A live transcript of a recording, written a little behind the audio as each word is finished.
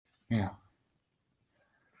Yeah.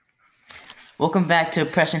 Welcome back to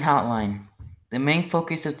Oppression Hotline. The main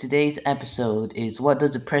focus of today's episode is what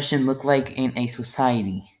does oppression look like in a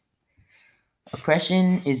society?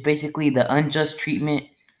 Oppression is basically the unjust treatment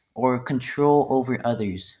or control over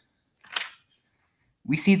others.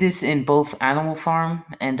 We see this in both Animal Farm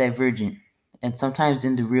and Divergent, and sometimes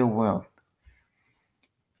in the real world.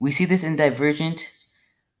 We see this in Divergent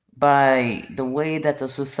by the way that the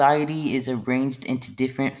society is arranged into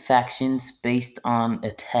different factions based on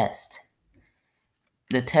a test.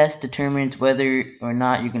 The test determines whether or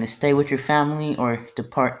not you're going to stay with your family or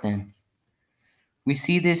depart them. We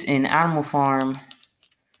see this in Animal Farm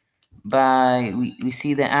we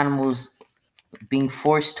see the animals being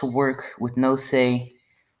forced to work with no say,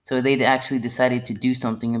 so they actually decided to do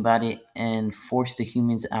something about it and force the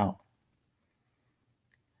humans out.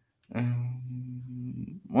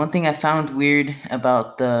 One thing I found weird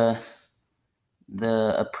about the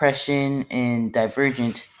oppression in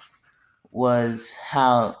Divergent was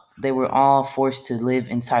how they were all forced to live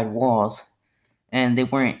inside walls, and they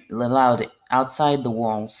weren't allowed outside the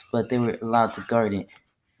walls, but they were allowed to guard it.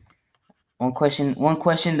 One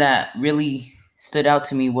question that really stood out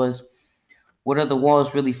to me was, what are the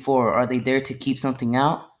walls really for? Are they there to keep something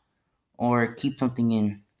out or keep something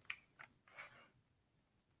in?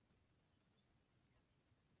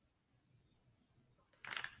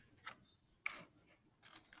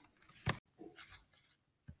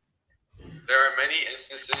 There are many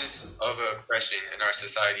instances of oppression in our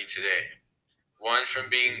society today. One from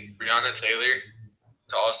being Breonna Taylor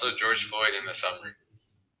to also George Floyd in the summer.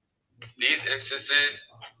 These instances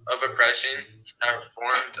of oppression have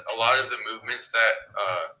formed a lot of the movements that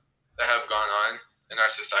have gone on in our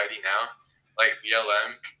society now, like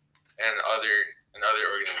BLM and other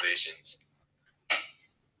organizations.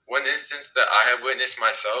 One instance that I have witnessed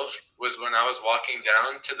myself was when I was walking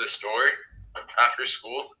down to the store after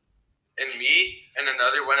school, and me and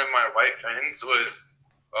another one of my white friends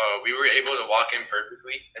we were able to walk in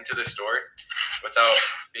perfectly into the store without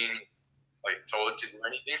being told to do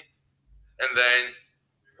anything. And then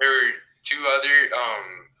there were two other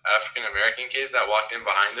African American kids that walked in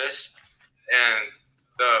behind us, and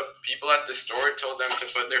the people at the store told them to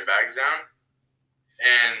put their bags down,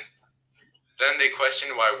 and then they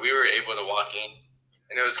questioned why we were able to walk in,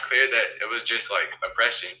 and it was clear that it was just like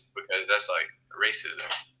oppression, because that's like racism.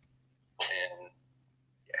 And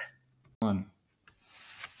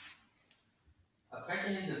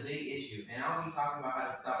Oppression is a big issue, and I'll be talking about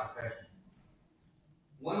how to stop oppression.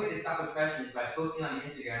 One way to stop oppression is by posting on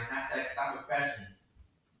Instagram #stop oppression.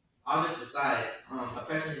 All jokes aside,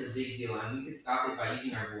 oppression is a big deal, and we can stop it by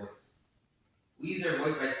using our voice. We use our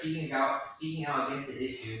voice by speaking out against the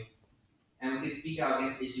issue, and we can speak out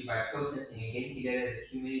against the issue by protesting and getting together as a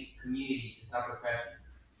community to stop oppression.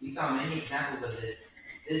 We saw many examples of this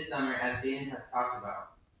summer, as Jaden has talked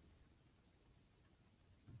about.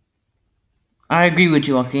 I agree with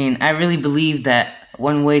you, Joaquin. I really believe that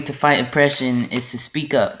one way to fight oppression is to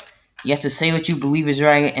speak up. You have to say what you believe is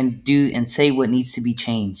right and do and say what needs to be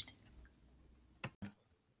changed.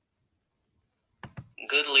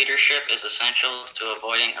 Good leadership is essential to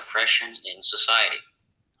avoiding oppression in society.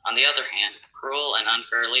 On the other hand, cruel and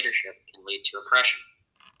unfair leadership can lead to oppression.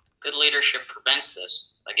 Good leadership prevents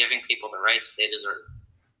this by giving people the rights they deserve.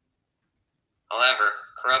 However,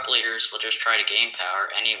 corrupt leaders will just try to gain power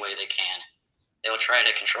any way they can. They will try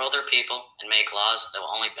to control their people and make laws that will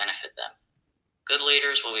only benefit them. Good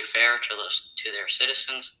leaders will be fair to their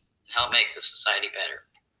citizens and help make the society better.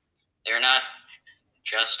 They are not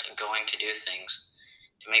just going to do things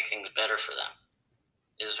to make things better for them.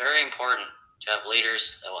 It is very important to have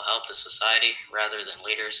leaders that will help the society rather than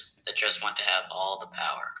leaders that just want to have all the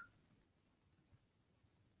power.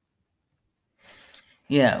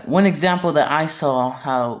 Yeah, one example that I saw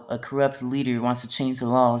how a corrupt leader wants to change the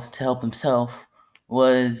laws to help himself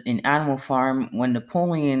was in Animal Farm when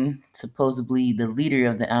Napoleon, supposedly the leader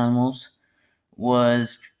of the animals,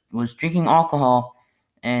 was drinking alcohol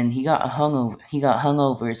and he got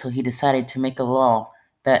hungover, so he decided to make a law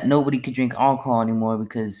that nobody could drink alcohol anymore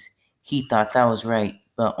because he thought that was right,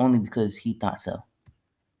 but only because he thought so.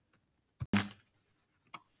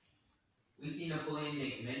 We see Napoleon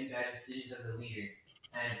make many bad decisions as a leader,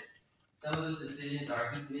 and some of those decisions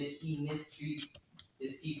are he mistreats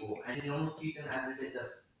his people, and he almost treats them as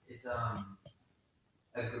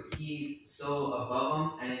if he's so above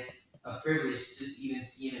them, and it's a privilege just to even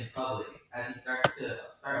see him in public. As he starts to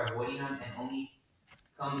avoiding them and only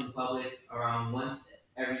comes in public around once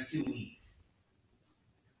every 2 weeks.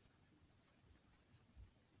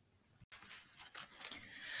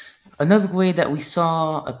 Another way that we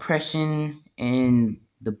saw oppression in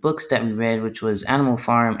the books that we read, which was Animal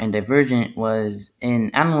Farm and Divergent, was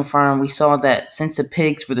in Animal Farm we saw that since the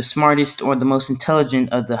pigs were the smartest or the most intelligent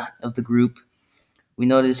of the group, we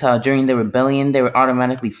noticed how during the rebellion they were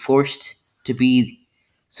automatically forced to be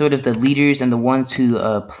sort of the leaders and the ones who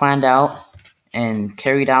planned out and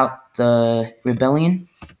carried out the rebellion.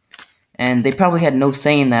 And they probably had no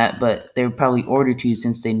say in that, but they were probably ordered to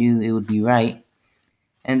since they knew it would be right.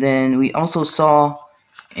 And then we also saw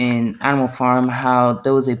in Animal Farm how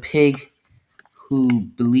there was a pig who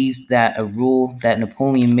believes that a rule that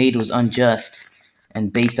Napoleon made was unjust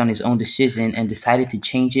and based on his own decision and decided to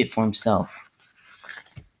change it for himself.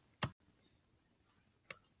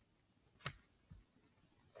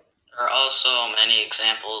 There are also many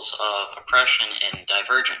examples of oppression in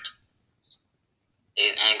Divergent.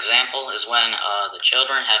 An example is when the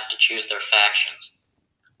children have to choose their factions.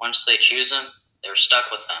 Once they choose them, they're stuck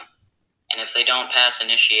with them. And if they don't pass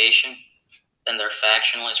initiation, then they're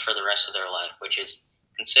factionless for the rest of their life, which is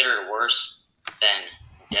considered worse than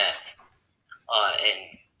death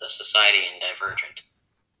in the society in Divergent.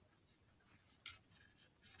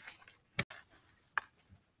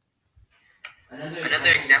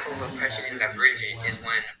 Another example of oppression in Divergent is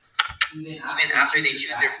when, even after they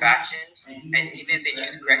choose their factions, and even if they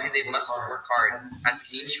choose correctly, they must work hard, as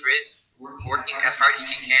we see Triss working as hard as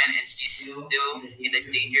she can, and she's still in the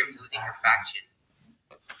danger of losing her faction.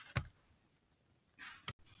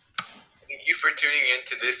 Thank you for tuning in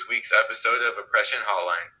to this week's episode of Oppression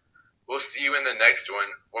Hotline. We'll see you in the next one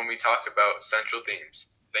when we talk about central themes.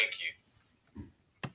 Thank you.